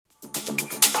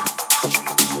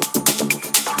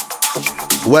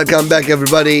Welcome back,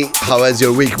 everybody. How has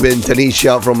your week been?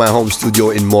 Tanisha from my home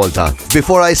studio in Malta.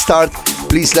 Before I start,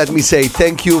 please let me say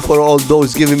thank you for all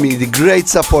those giving me the great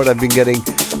support I've been getting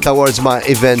towards my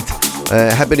event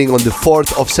happening on the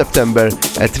 4th of September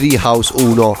at Treehouse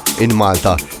Uno in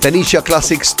Malta. Tanisha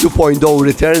Classics 2.0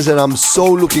 returns, and I'm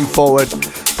so looking forward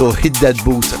to hit that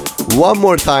booth one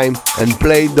more time and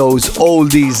play those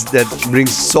oldies that bring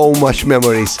so much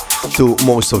memories to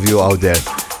most of you out there.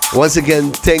 Once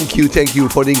again, thank you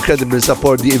for the incredible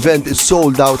support. The event is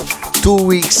sold out 2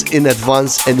 weeks in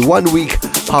advance and 1 week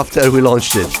after we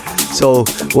launched it. So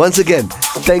once again,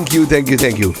 thank you.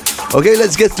 Okay,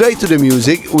 let's get straight to the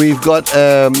music. We've got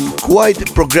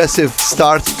quite progressive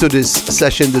start to this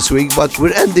session this week, but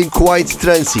we're ending quite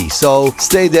trancey. So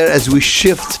stay there as we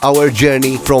shift our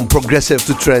journey from progressive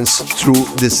to trance through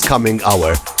this coming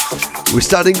hour. We're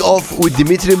starting off with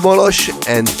Dimitri Molosh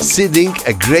and Siding,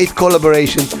 a great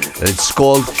collaboration, and it's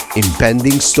called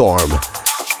Impending Storm.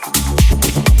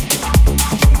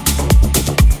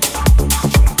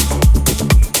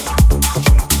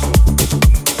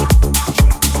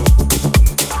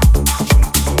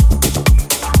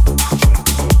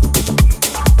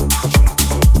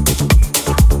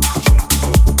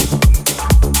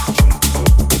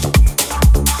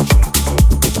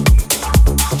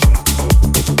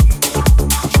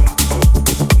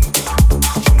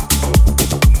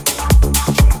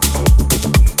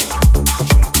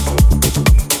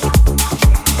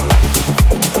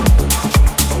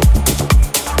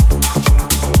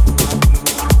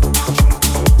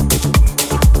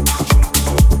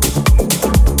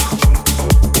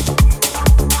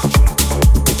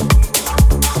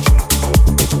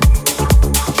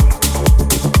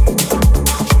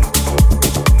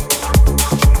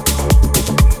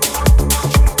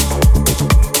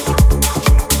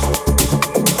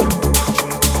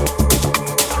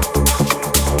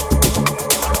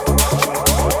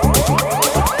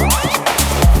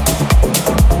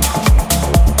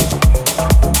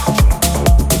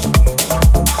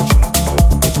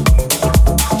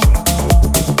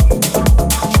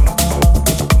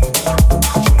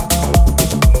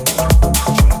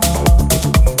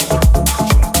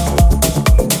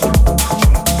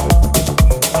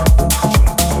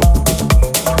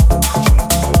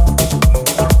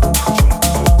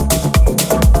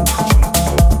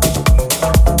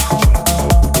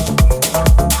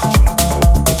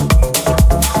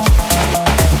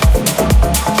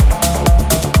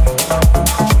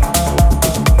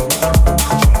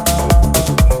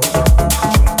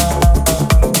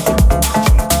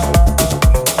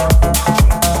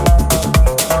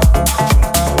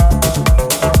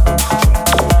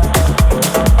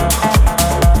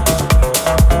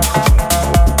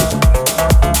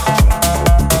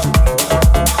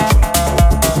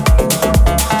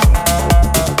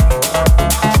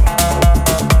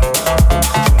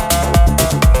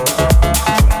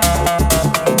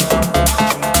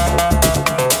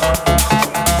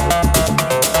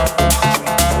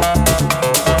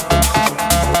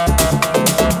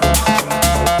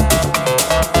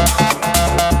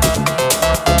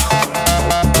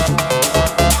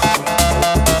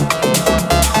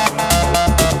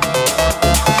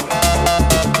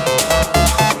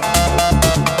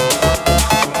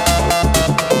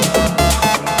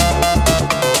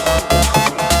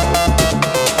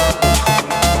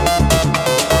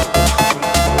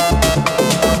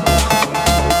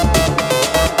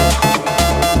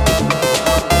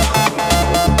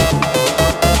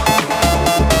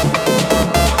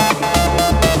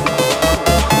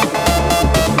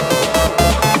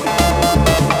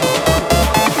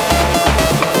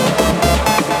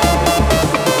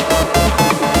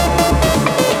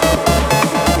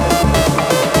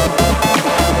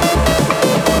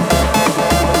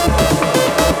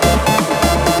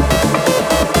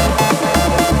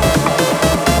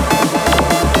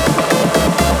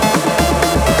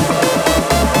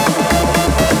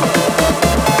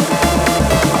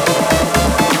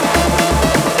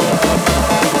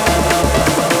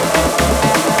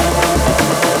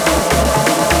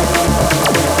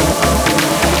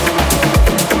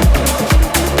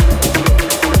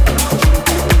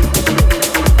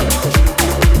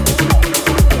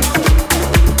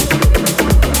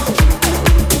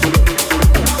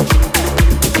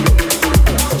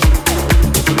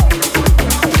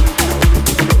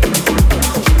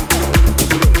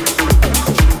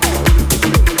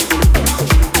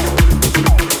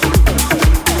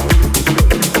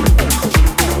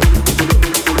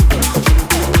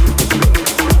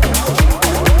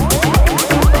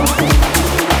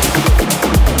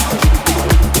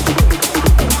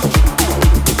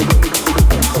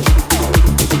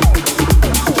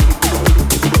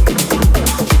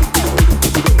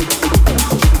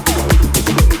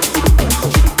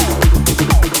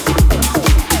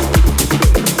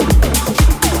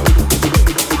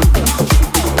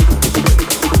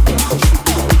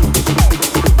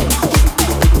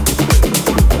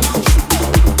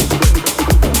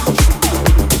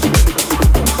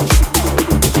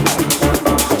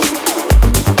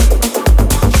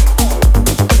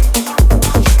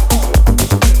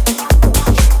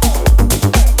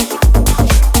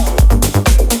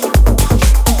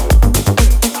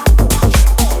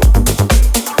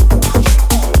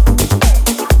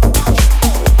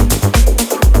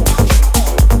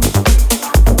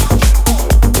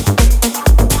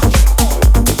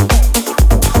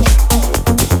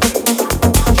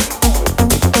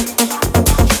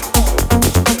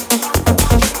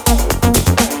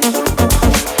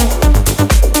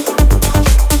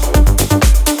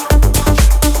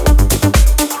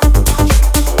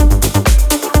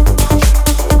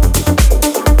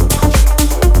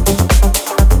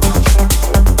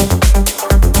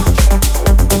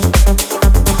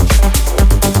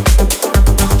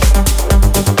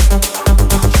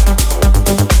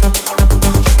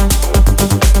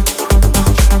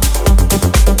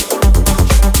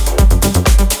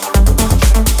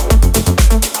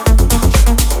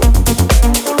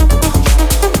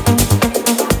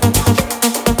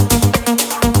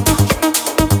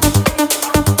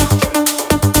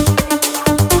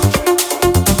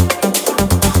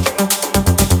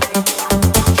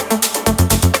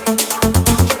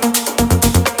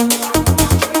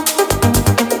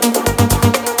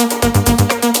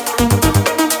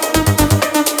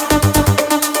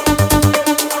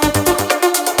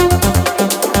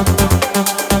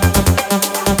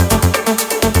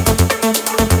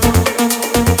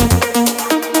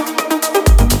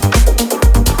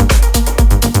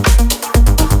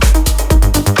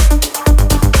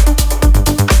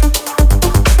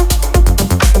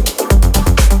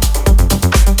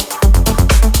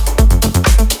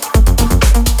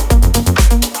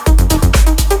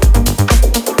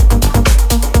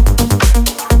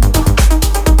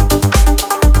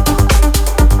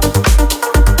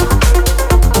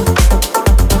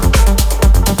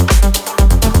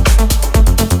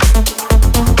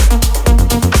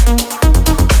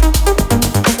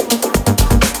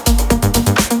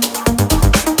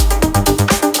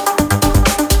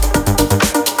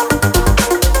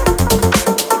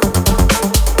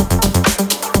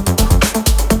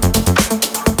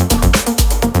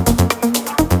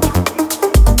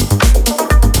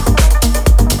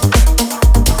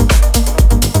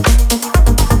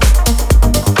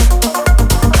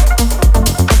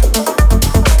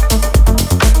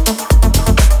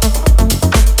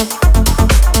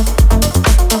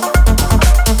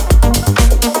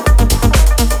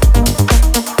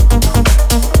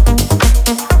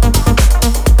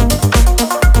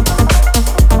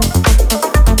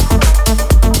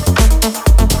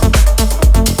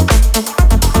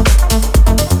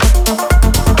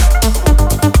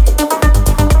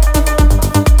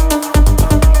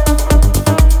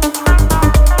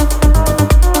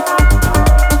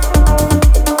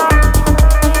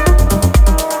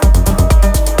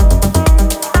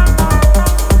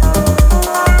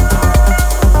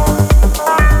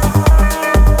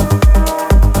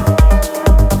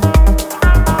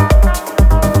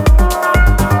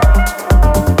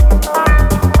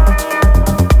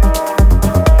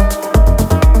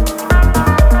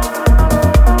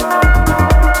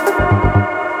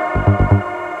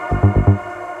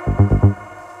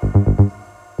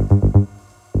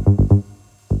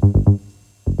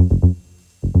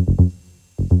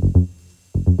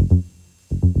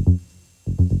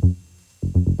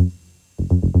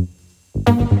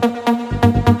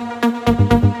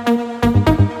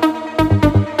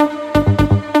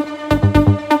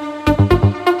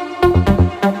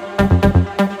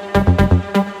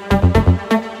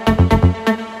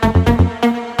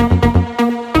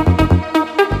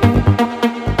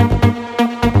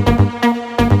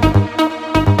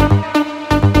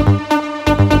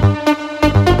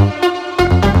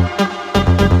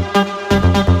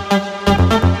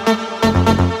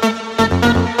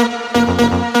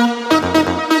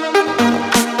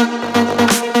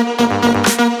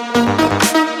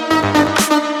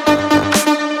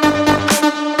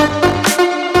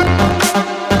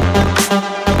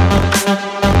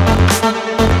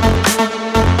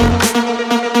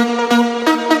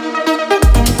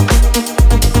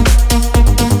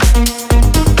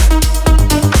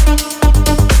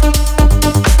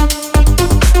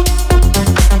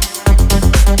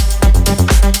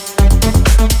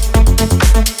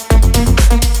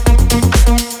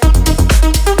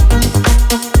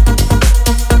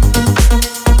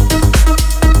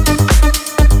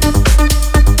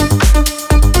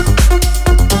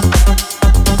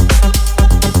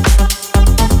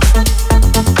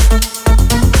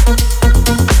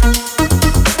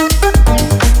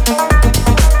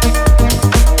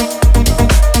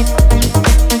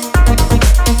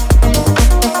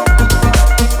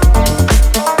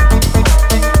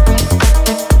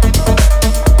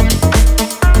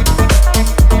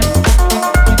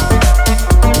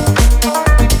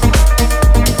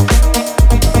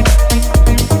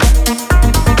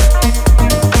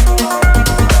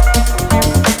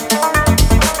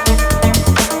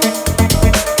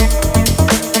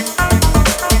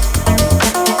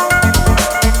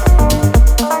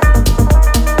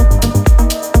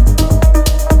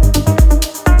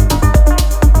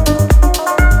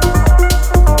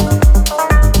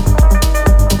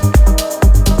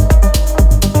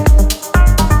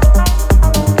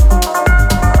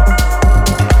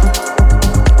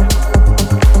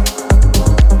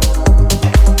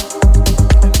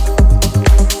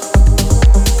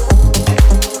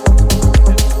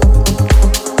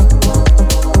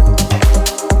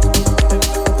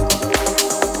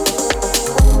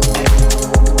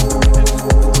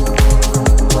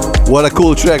 What a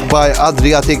cool track by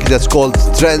Adriatic that's called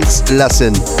Trance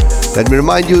Lesson. Let me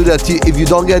remind you that if you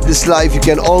don't get this live, you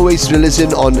can always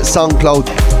re-listen on SoundCloud,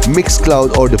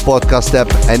 Mixcloud or the podcast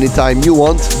app anytime you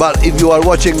want. But if you are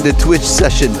watching the Twitch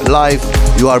session live,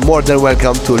 you are more than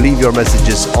welcome to leave your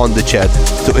messages on the chat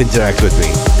to interact with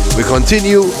me. We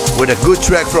continue with a good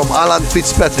track from Alan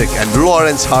Fitzpatrick and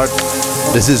Lawrence Hart.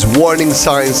 This is Warning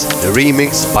Signs, the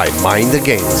remix by Mind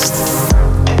Against.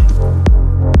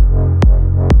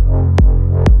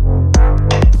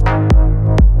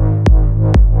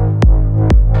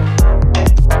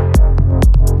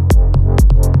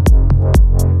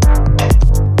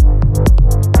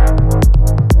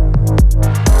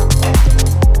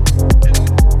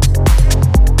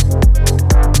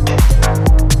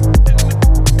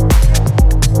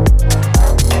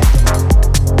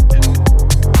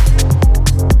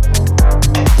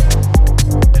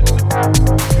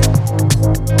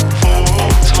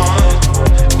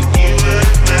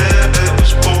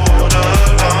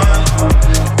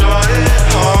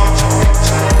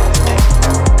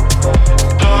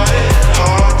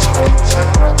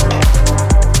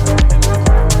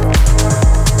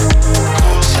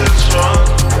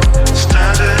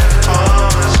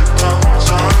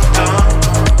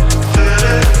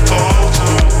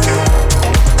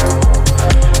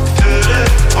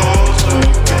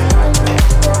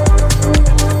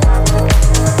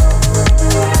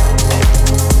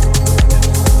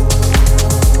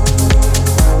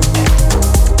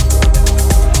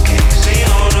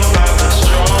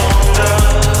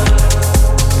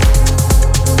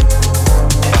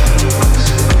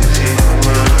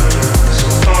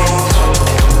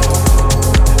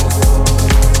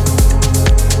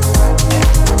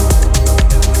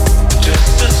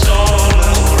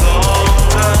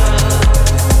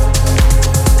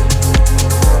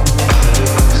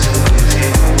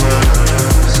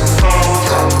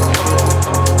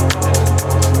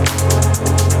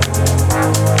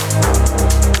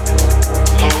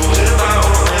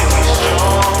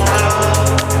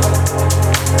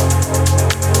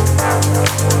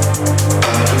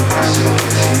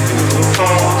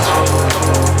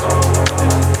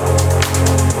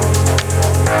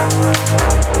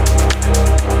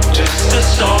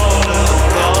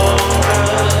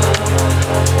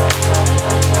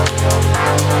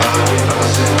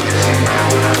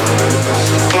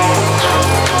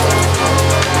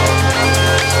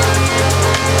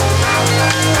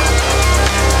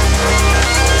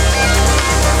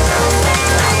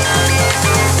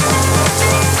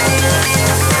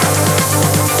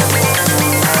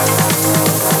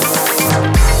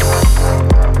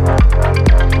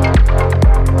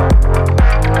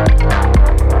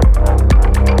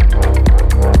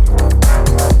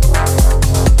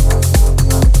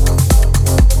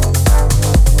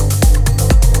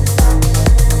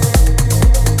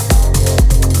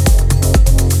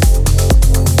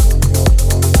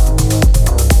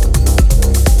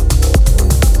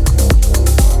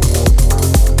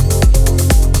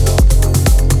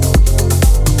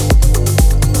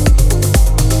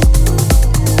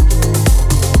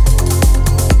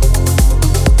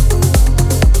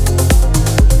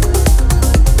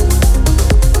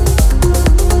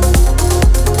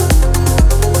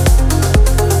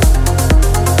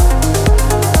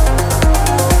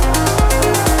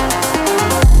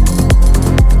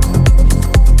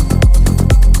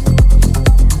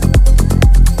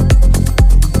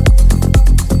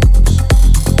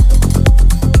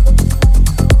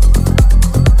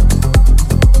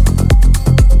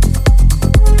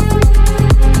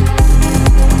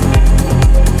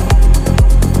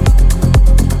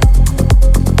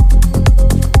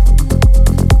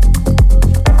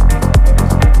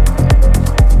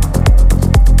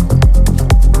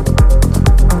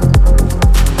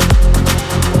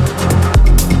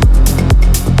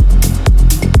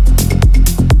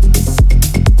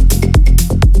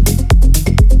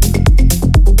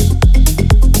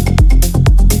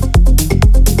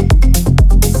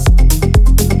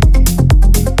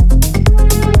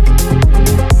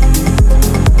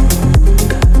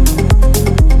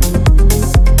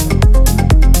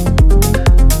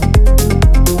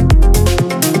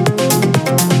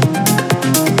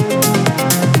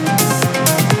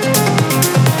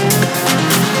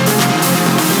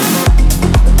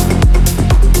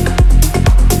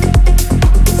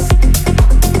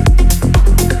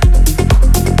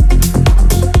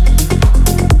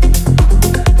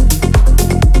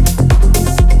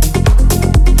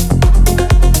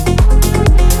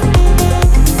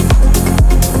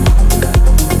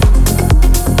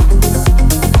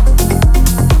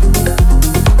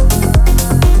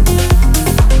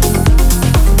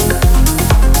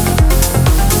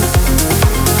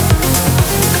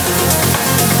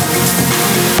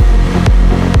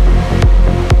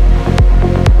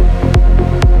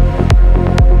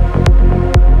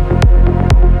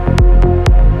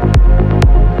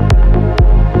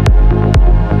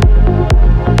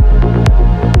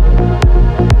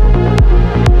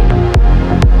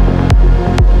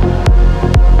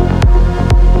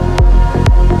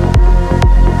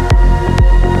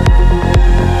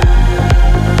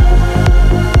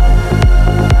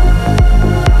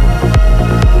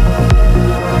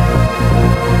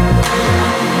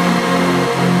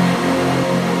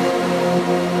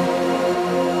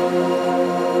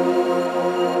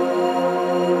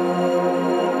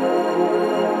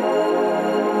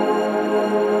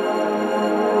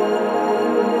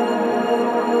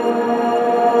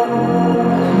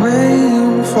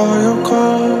 for your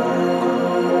call.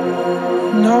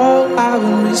 No, I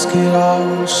would risk it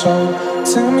all. So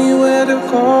tell me where to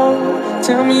go.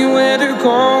 Tell me where to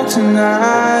go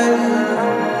tonight.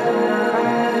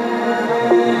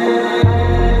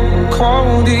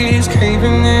 Cold is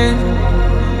caving in.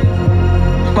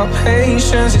 My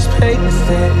patience is paper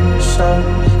thin. So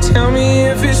tell me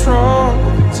if it's wrong.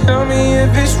 Tell me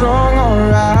if it's wrong,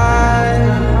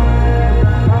 alright.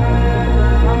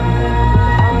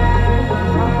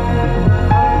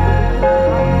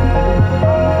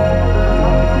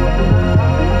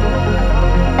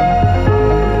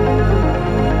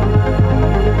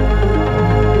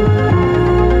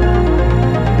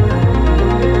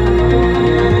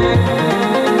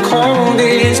 Cold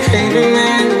is caving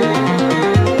in.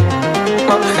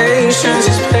 My patience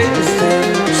is paper thin.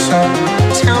 So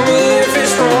tell me if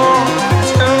it's wrong.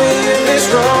 Tell me if it's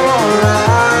wrong, alright.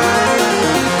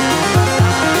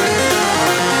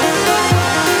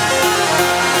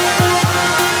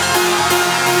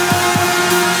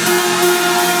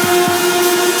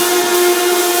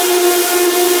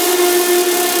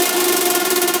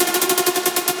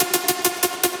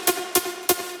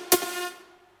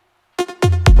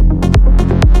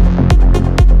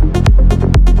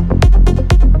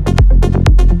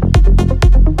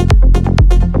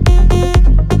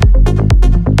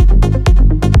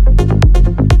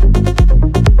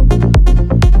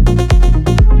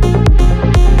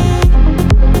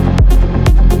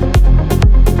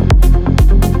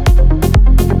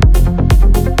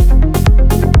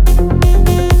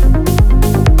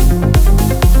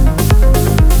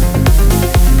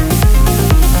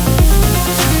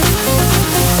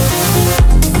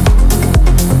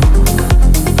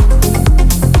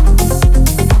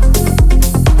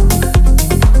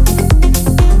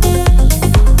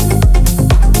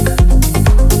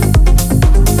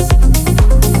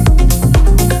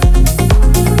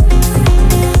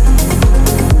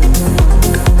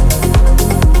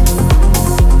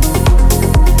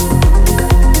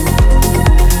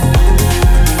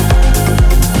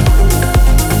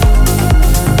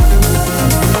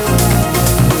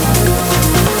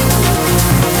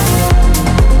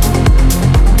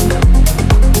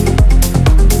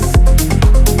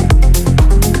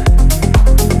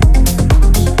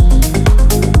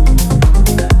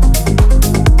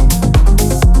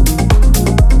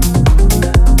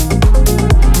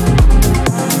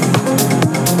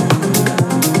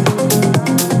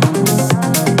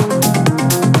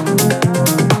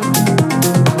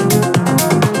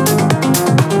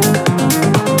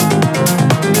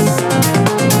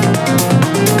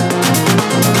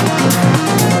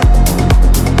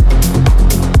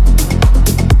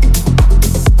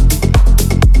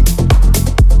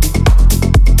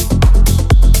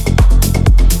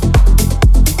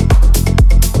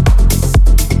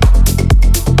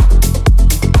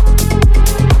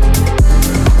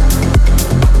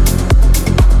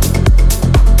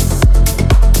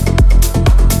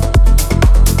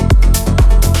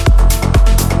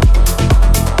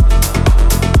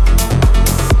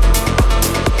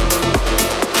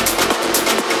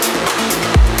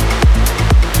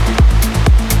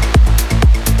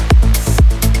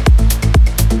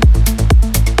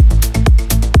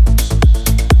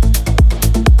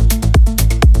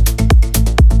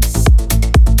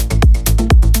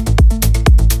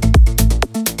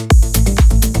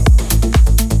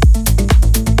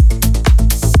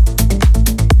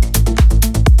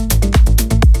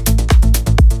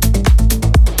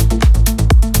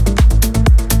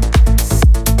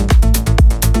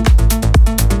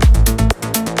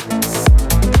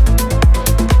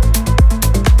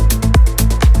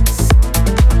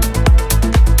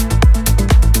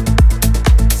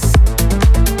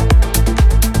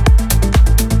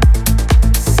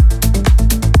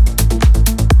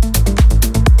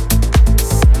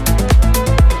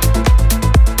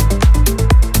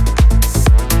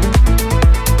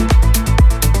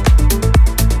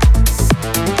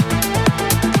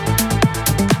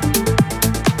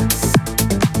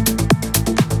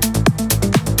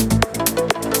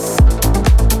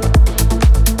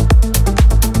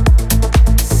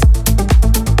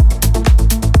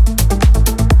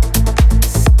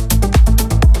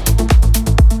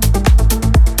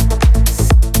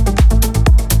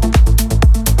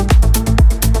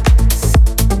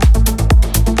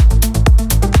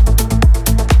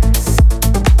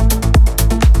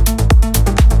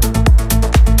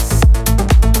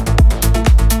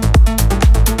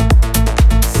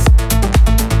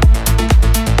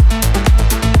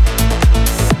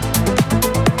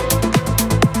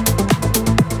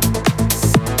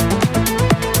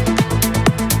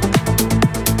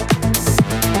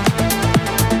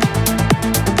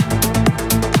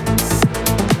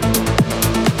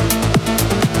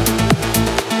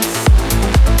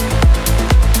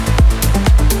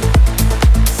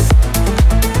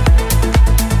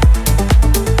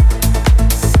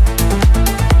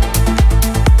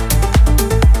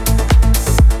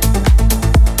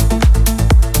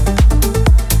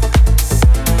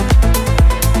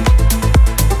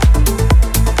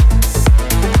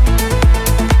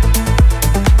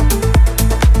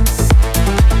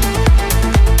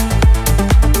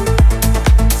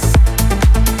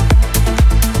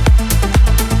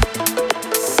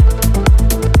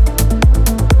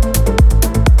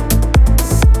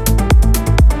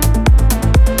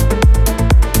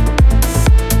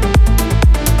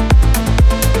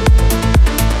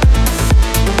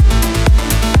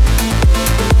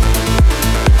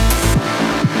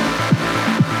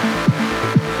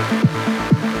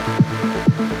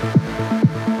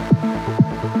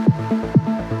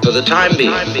 for the time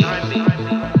being,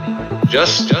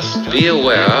 just be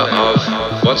aware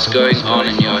of what's going on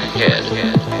in your head.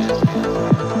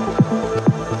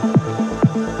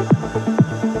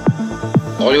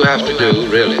 All you have to do,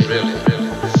 really,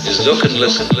 is look and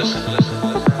listen.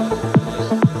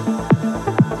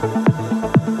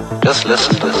 Just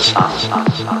listen to the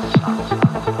sound.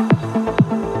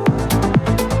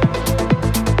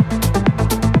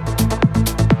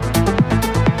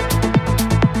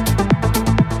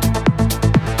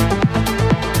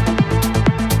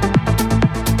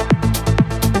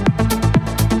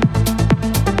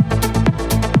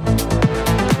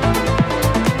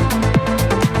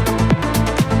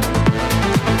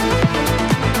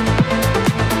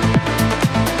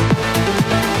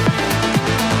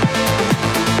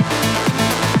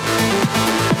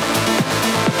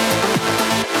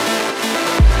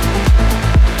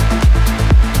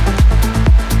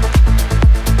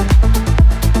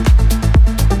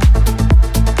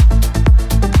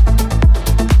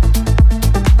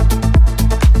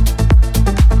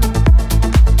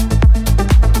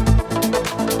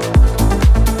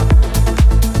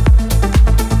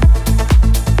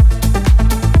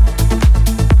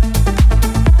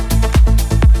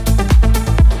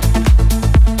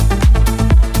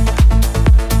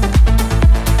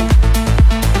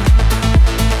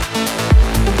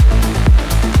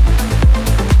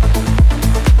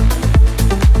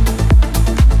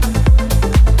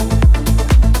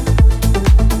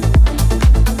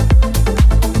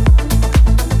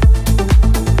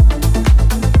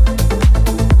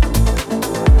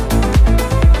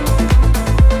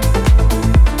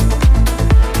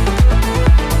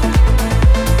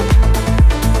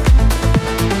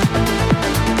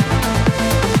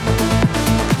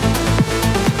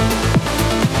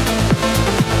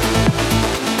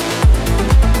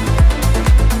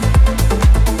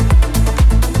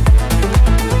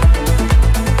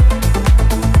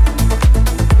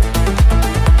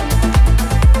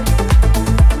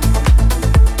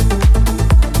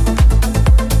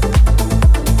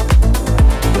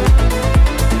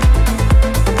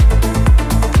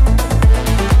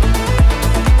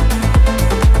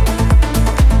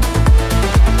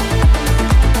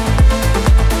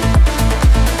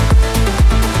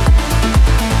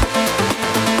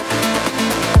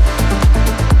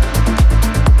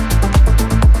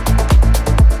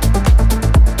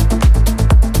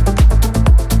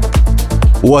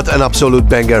 What an absolute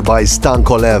banger by Stan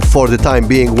Kolev, for the time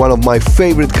being one of my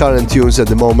favorite current tunes at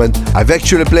the moment. I've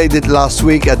actually played it last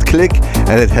week at Click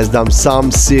and it has done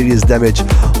some serious damage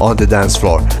on the dance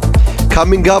floor.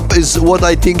 Coming up is what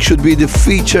I think should be the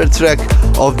feature track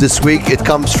of this week. It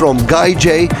comes from Guy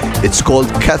J, it's called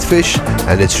Catfish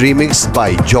and it's remixed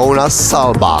by Jonas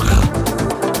Salbach.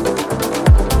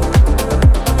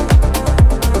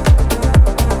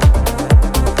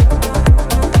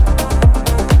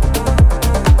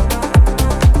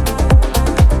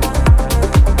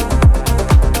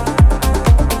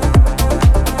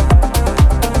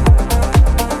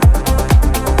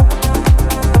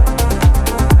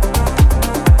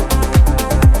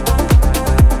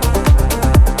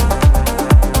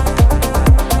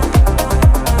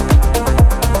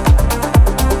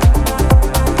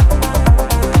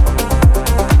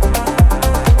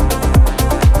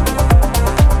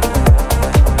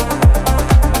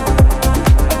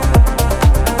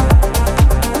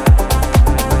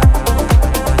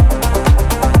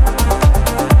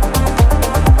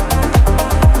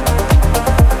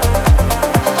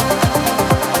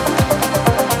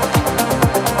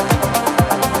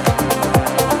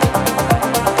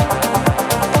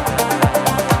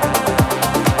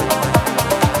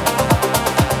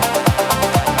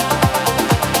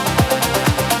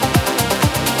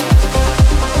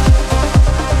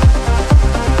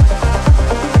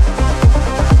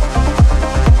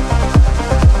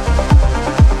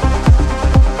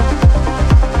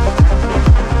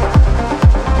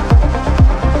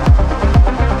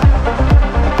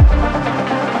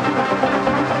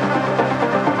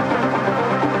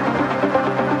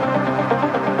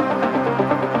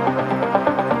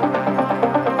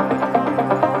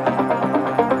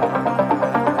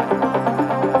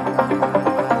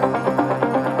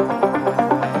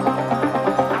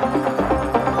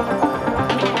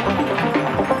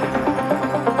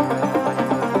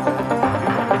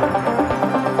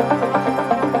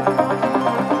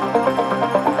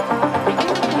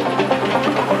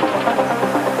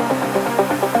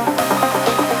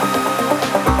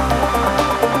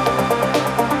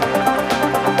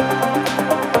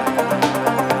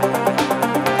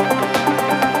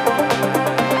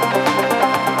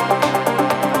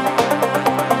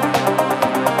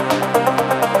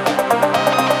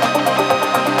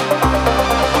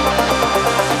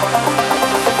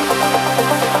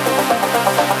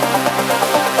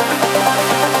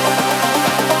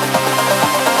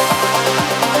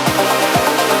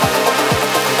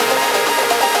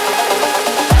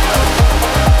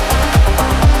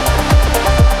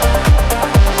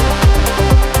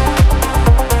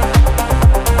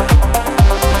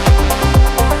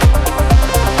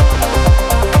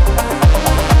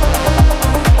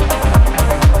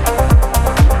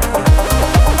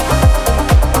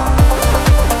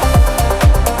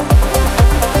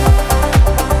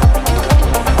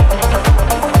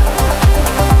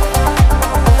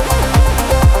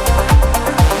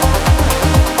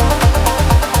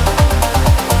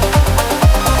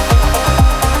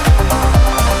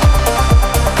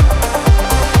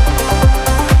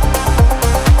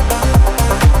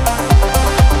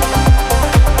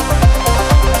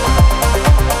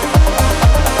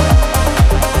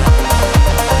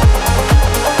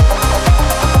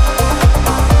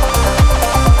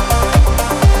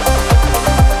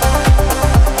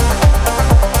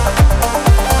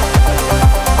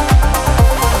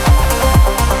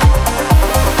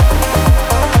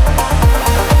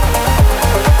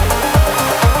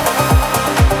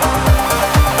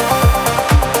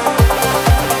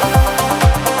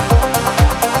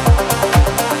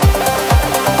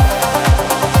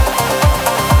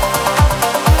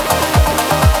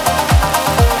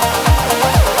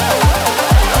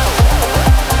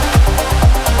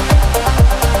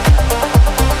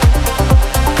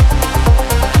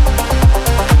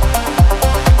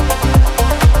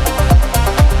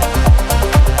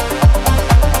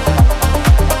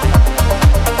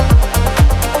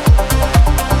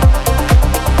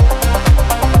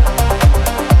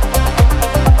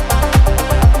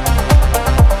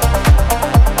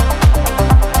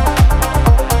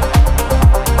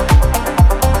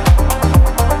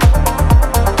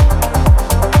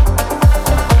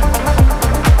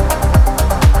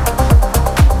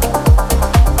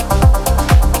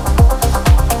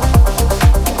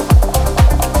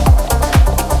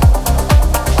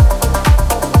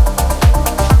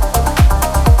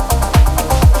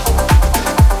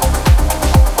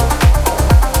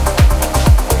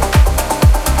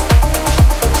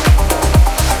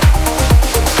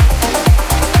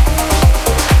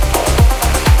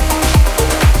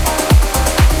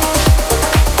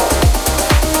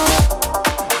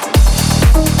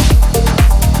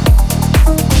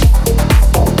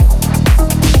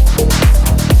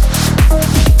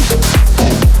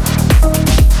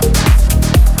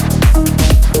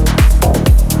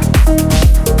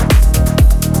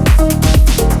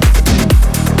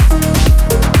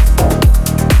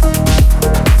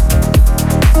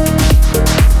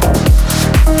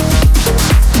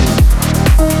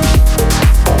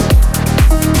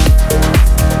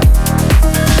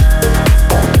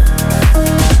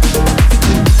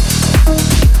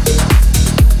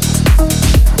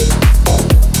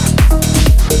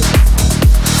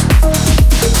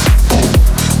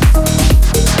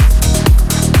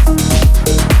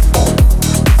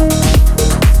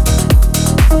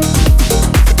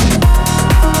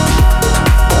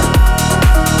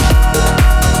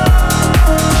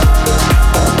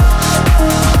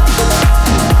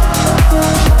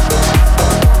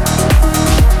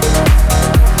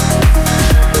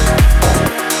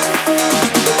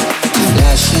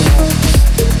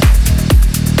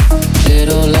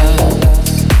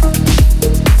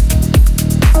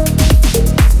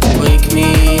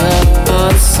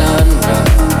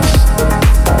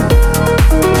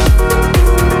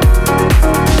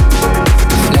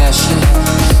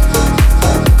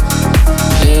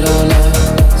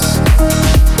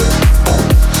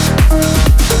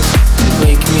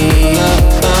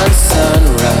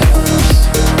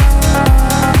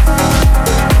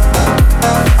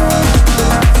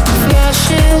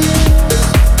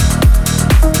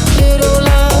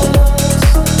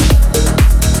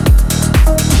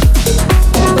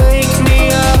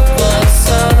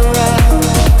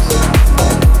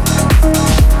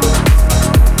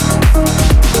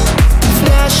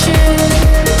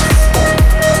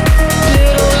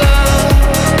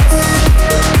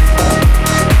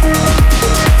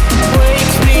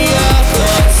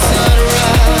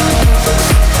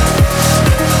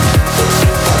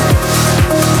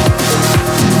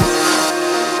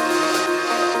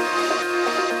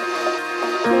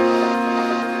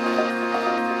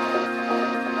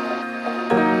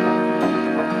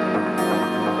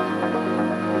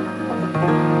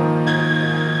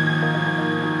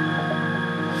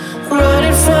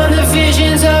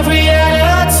 dreams of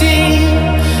reality.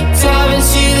 Dive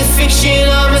into the fiction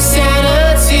of my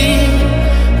sanity.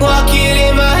 Walking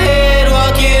in my head,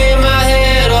 walking in my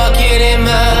head, walking in my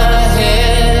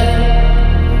head.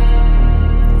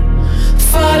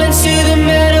 Fall into the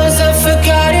meadows of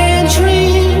forgotten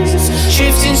dreams.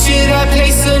 Drift into that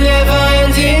place of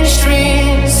never-ending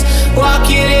streams.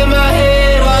 Walking in my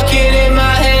head, walking in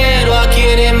my head,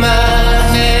 walking in my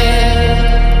head.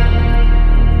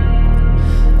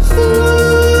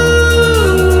 Ooh.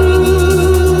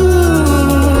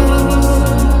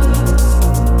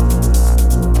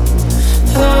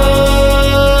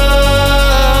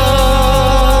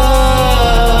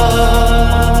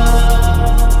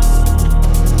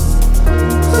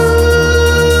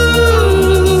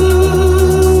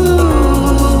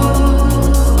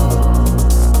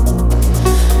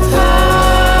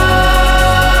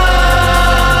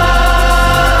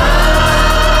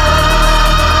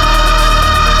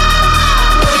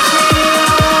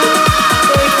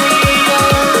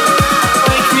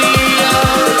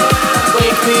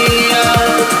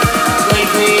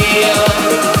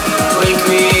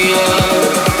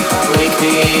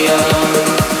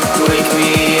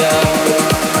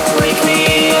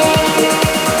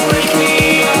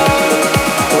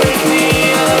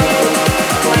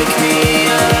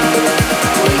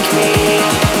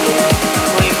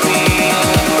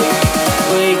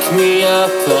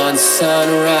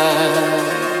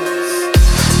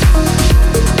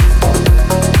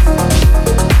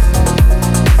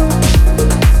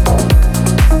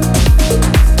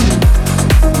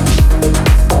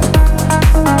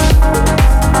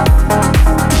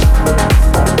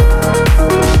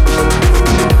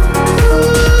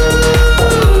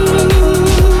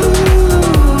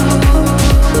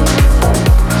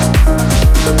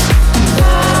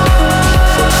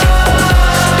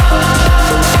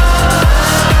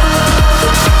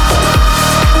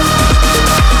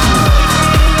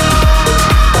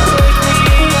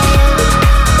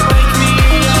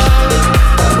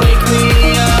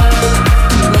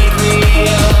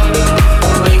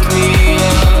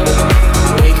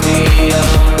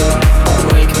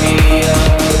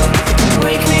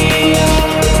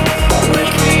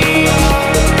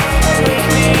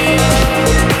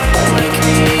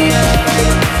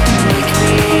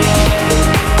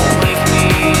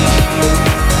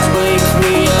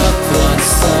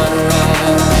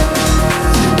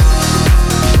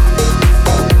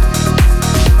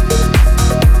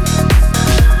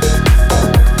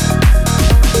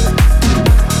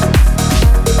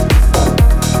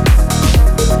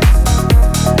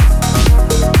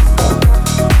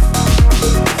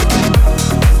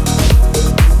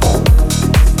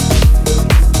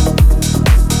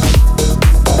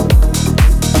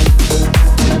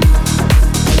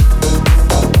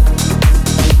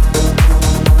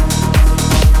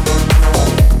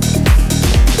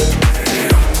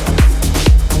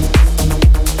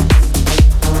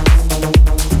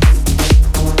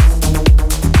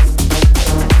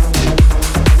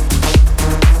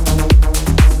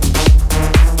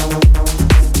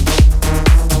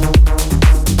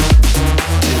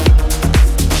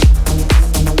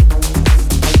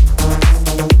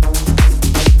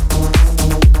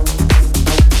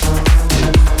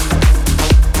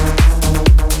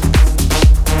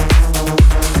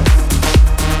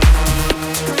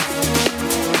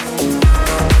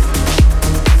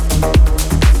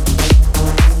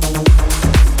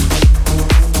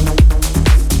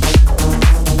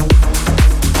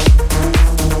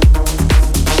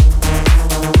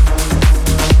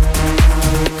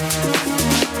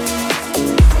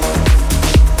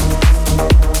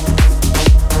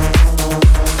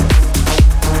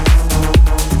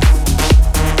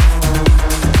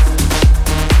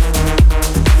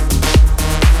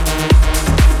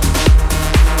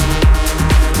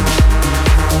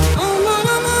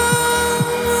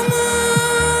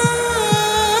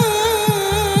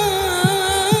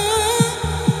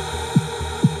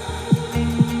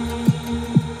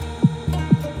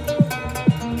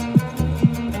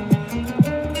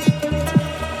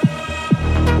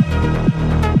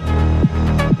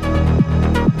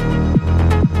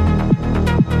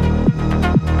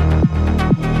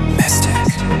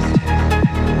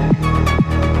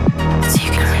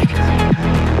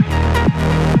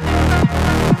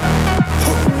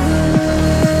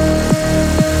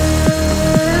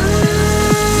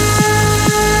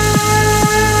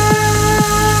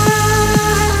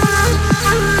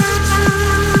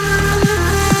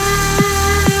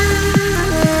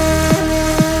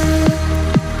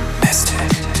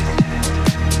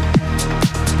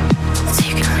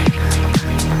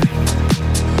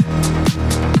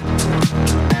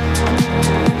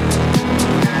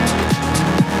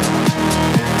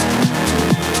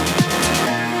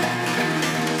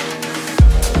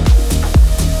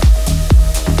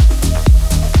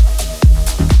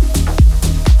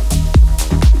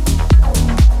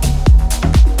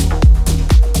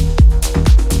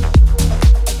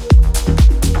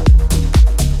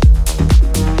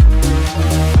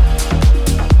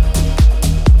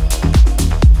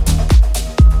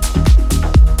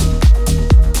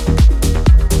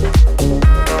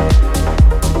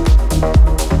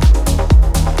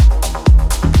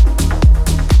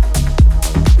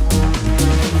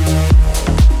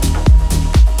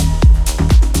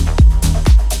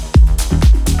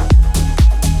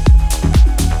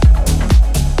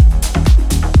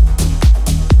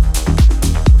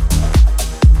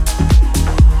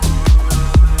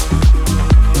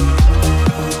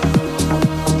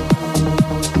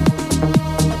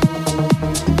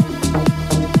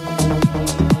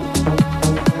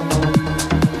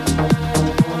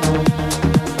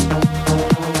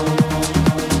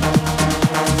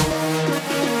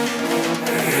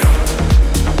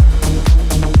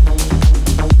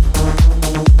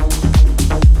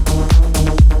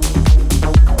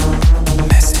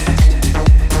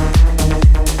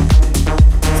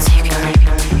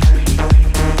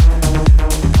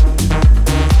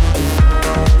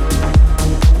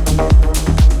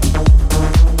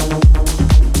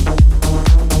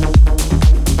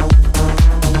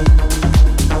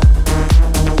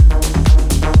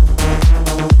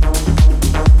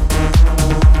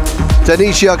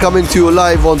 Tanisha coming to you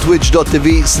live on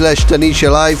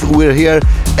twitch.tv/Tanisha Live. We're here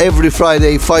every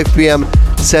Friday, 5 p.m.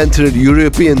 Central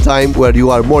European Time, where you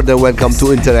are more than welcome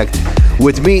to interact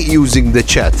with me using the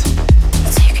chat.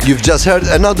 You've just heard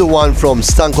another one from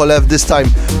Stankolev, this time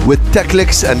with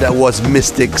Techlix, and that was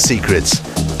Mystic Secrets.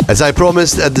 As I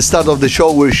promised at the start of the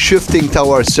show, we're shifting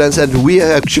towards trance, and we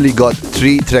actually got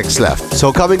 3 tracks left.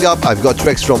 So coming up, I've got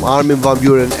tracks from Armin van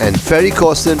Buuren and Ferry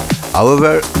Corsten.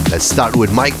 However, let's start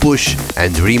with Mike Push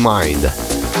and Remind.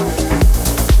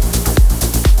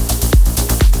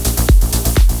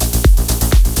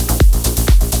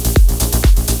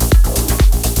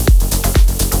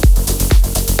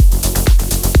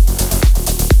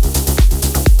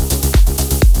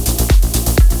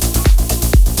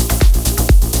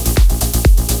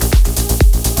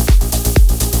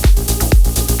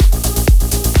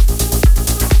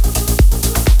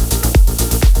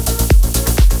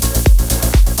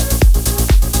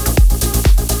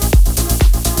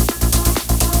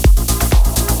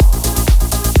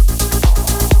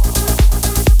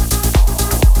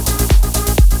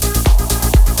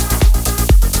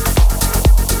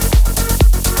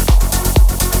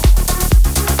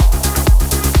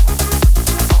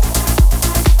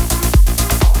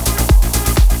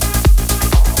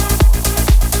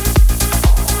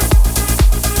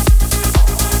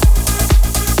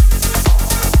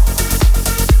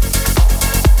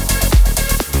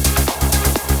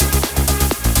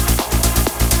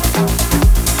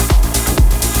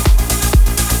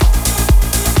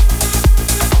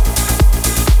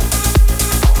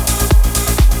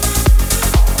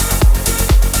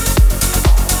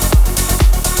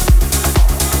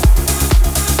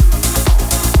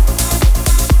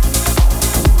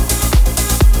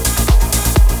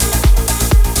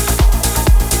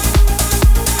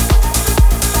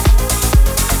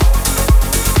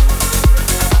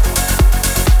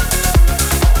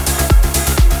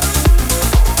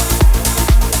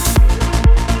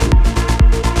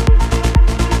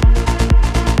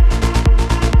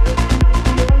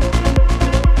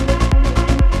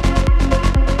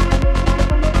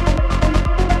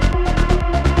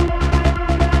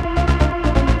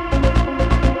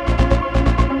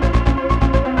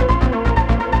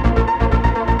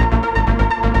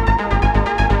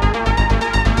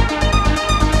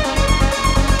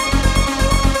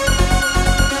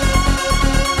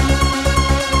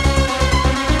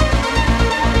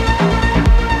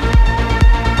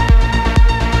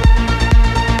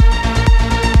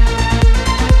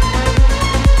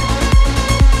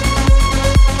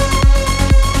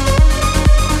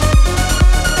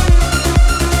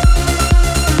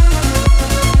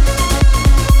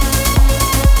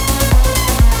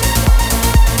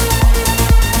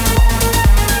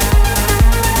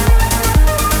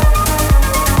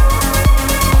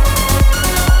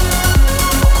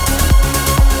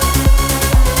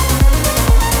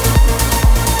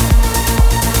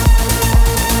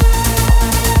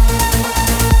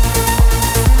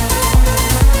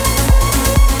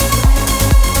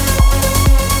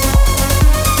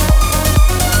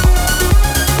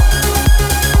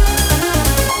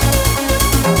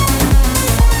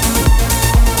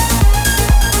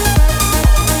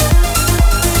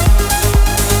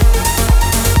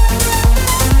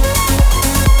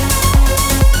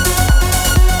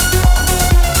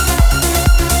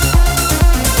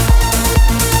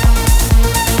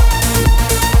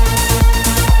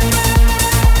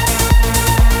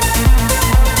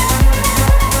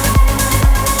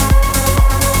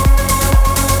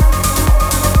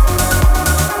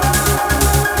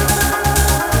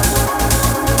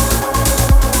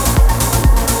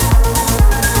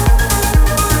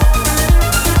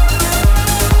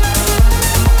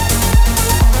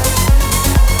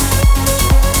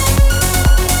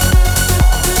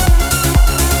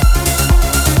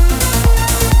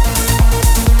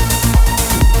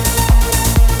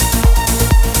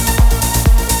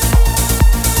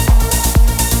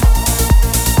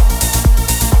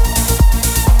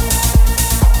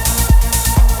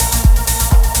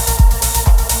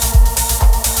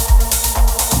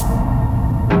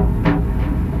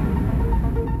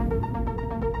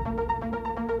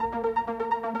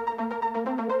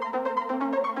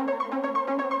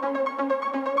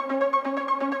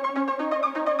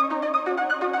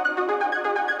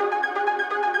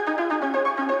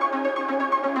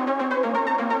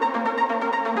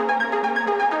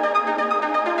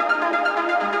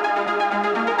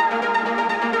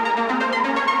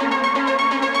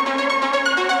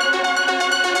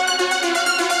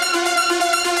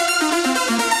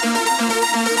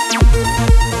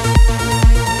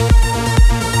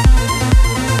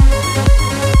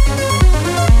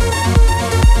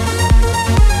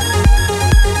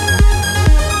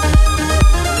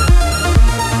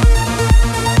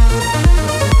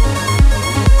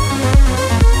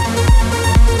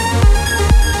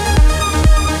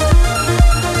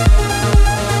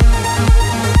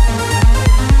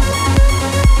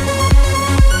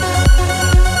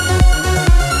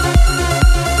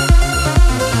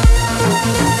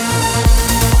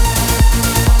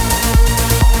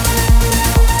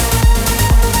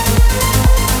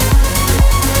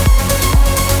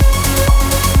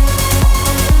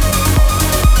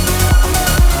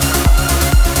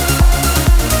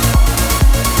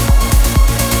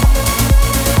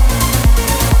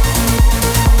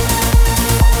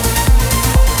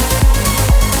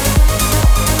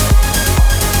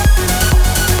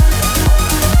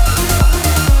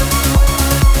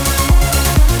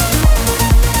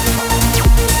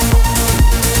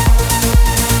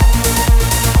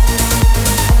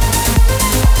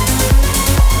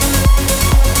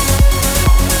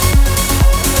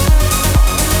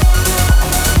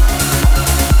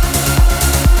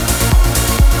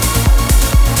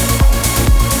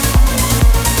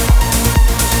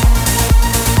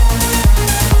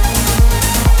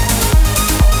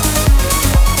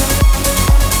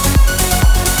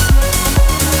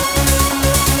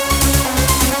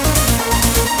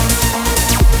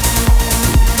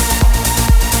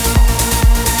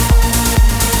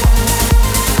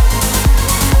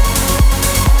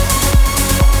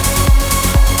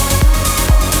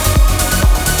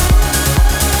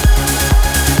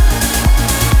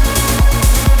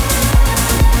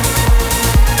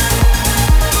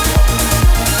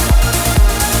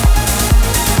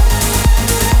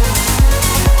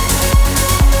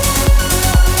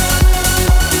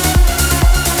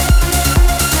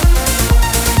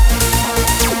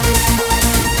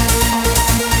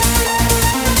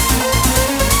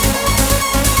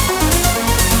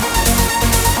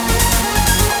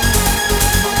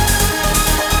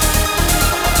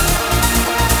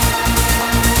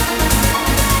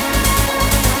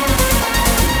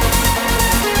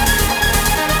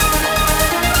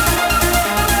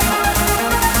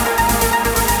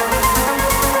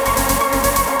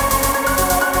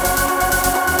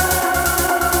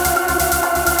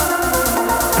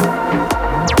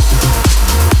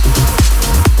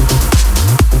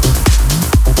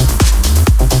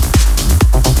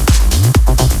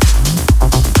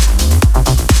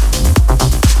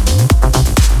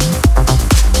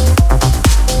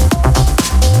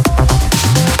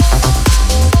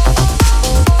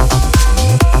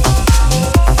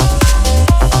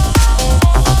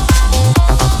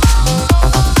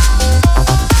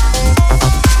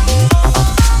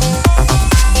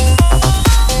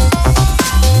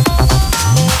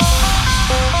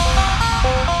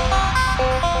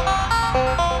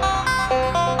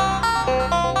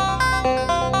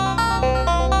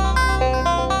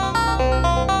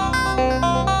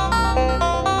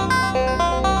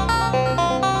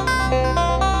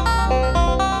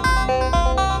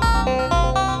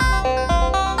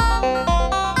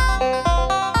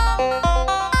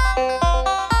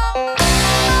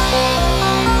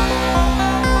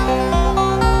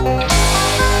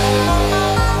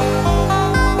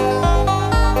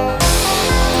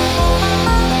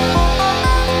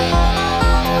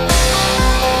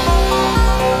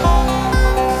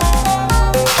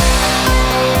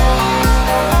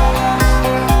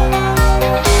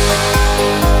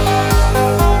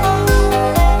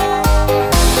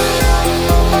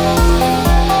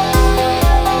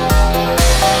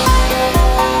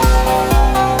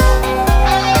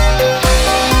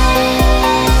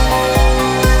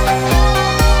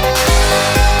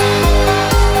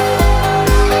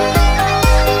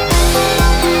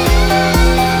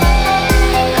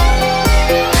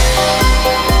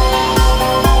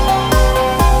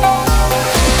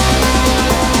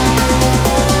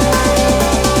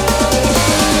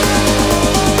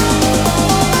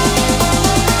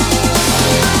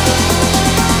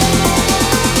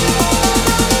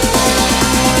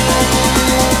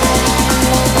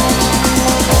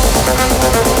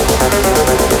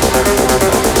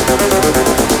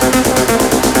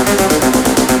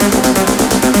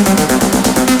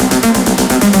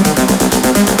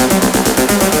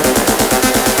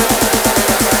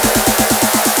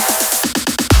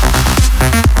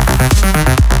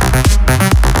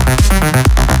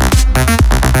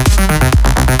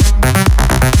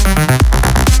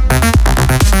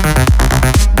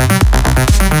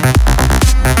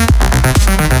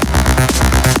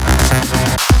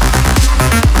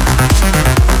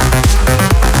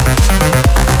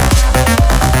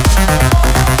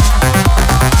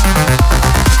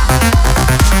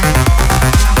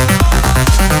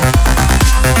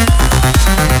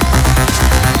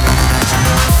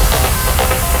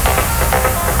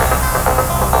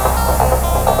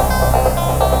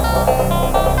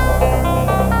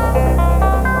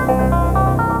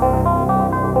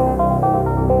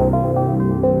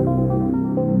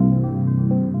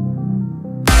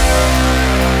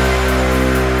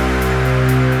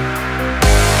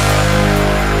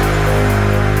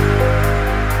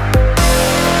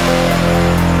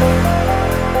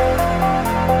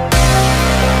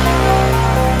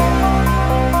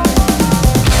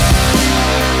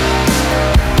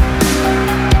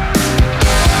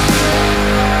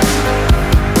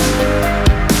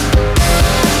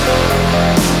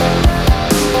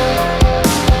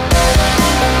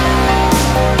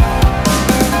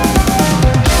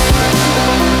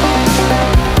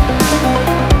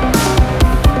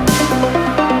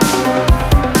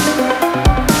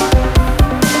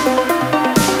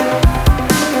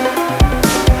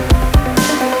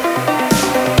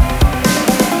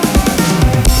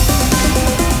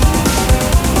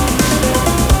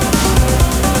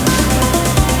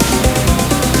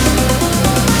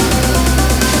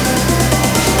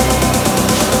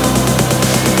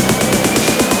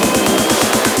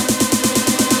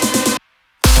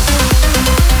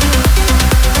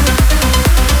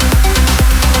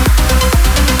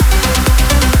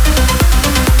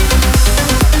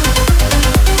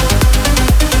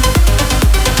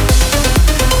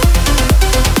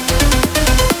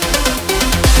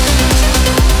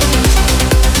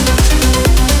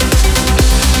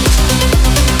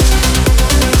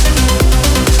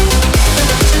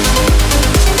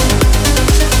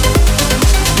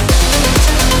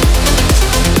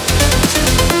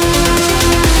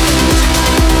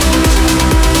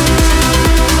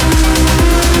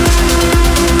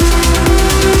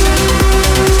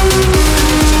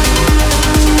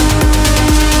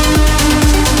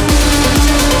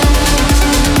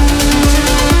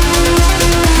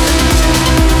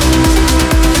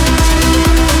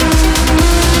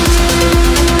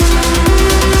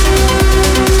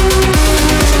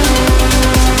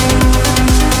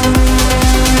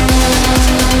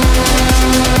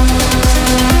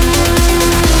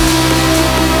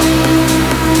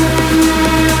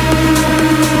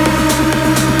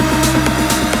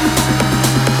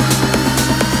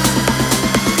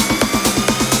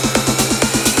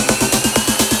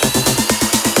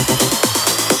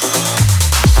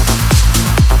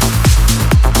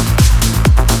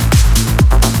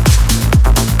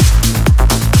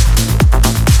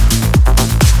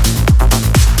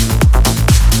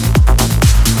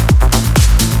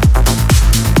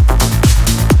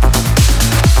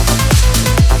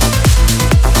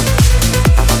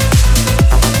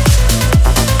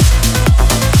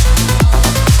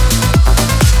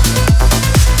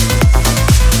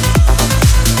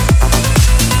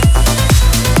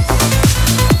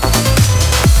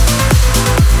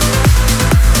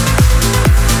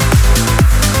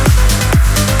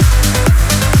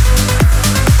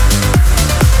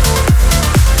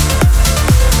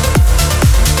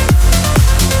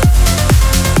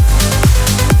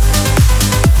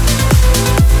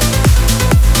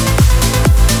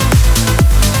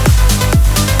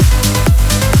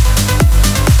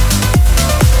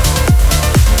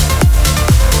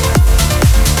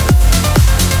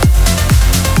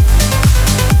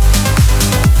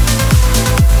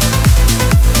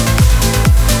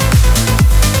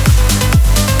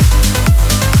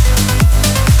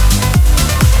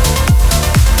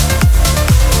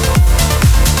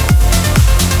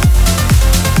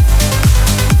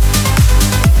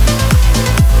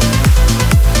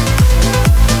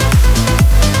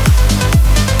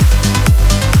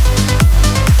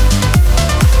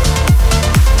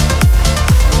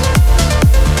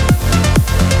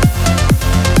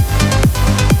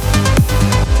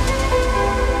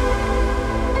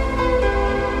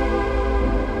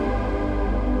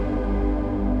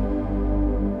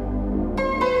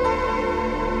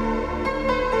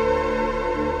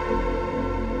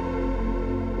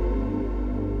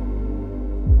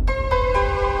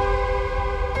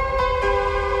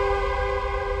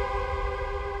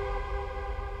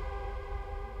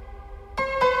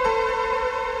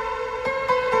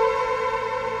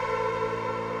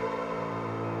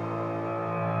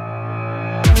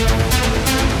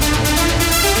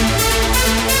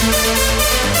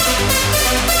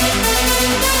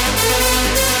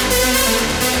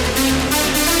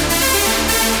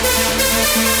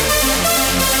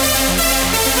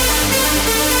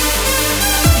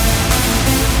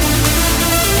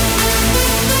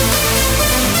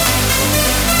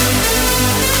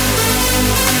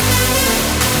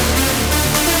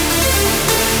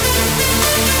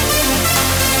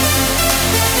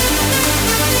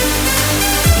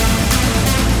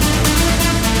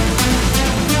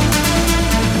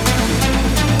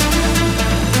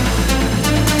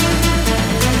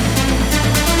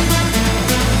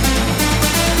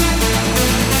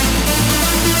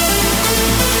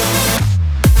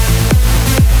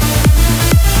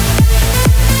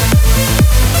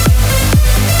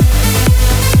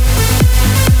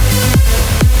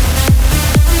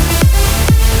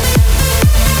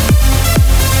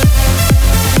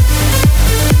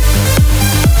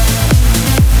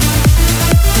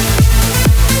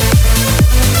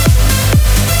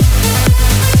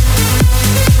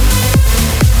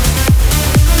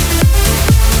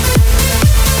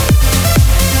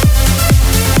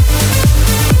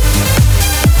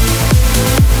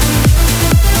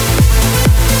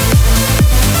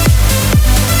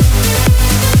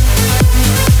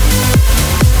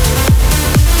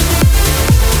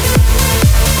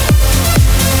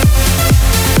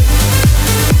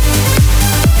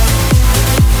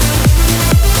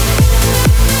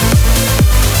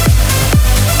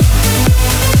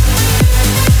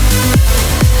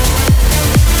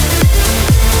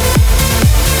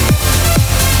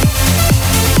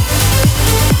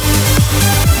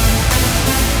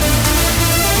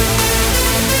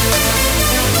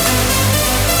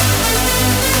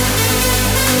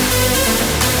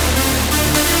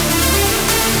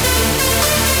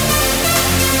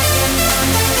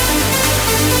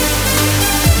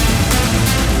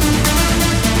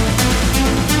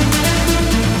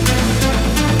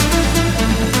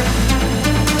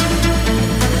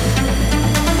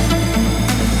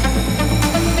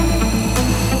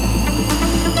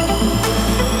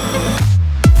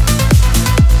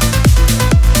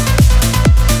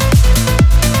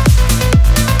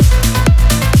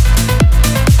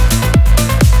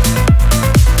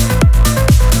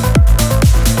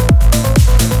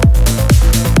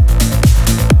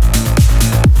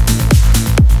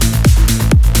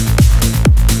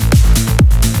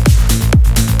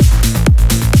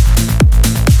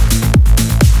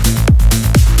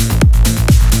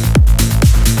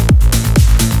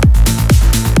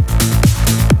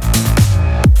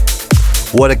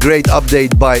 What a great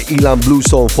update by Ilan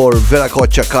Bluestone for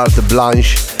Veracocha Carte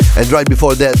Blanche. And right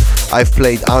before that, I've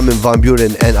played Armin van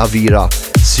Buuren and Avira,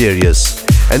 Serious.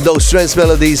 And those trance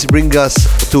melodies bring us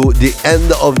to the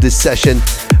end of this session.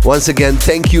 Once again,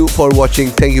 thank you for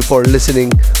watching, thank you for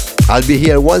listening. I'll be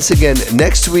here once again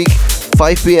next week,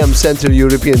 5 p.m. Central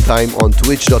European Time on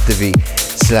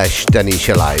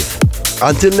twitch.tv/Tanisha Live.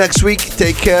 Until next week,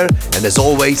 take care, and as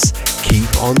always, keep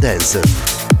on dancing.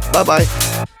 Bye-bye.